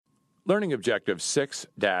Learning Objective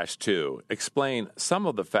 6-2. Explain some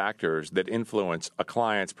of the factors that influence a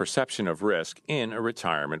client's perception of risk in a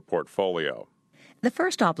retirement portfolio. The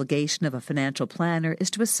first obligation of a financial planner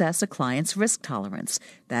is to assess a client's risk tolerance.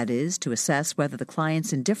 That is, to assess whether the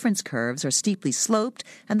client's indifference curves are steeply sloped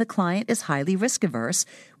and the client is highly risk-averse,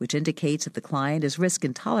 which indicates if the client is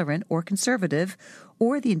risk-intolerant or conservative,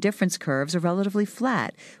 or the indifference curves are relatively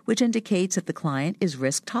flat, which indicates if the client is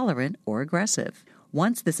risk-tolerant or aggressive.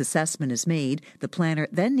 Once this assessment is made, the planner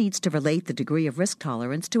then needs to relate the degree of risk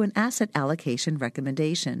tolerance to an asset allocation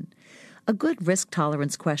recommendation. A good risk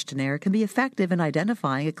tolerance questionnaire can be effective in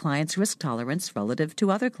identifying a client's risk tolerance relative to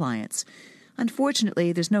other clients.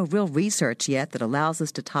 Unfortunately, there's no real research yet that allows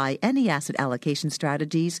us to tie any asset allocation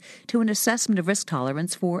strategies to an assessment of risk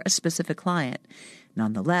tolerance for a specific client.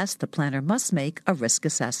 Nonetheless, the planner must make a risk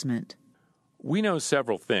assessment. We know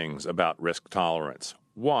several things about risk tolerance.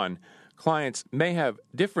 1. Clients may have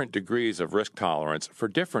different degrees of risk tolerance for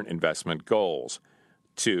different investment goals.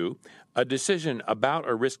 2. A decision about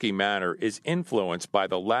a risky matter is influenced by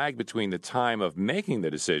the lag between the time of making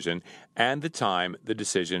the decision and the time the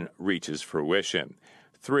decision reaches fruition.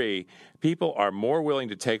 3. People are more willing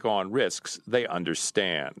to take on risks they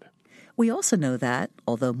understand. We also know that,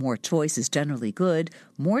 although more choice is generally good,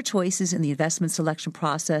 more choices in the investment selection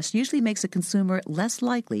process usually makes a consumer less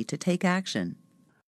likely to take action.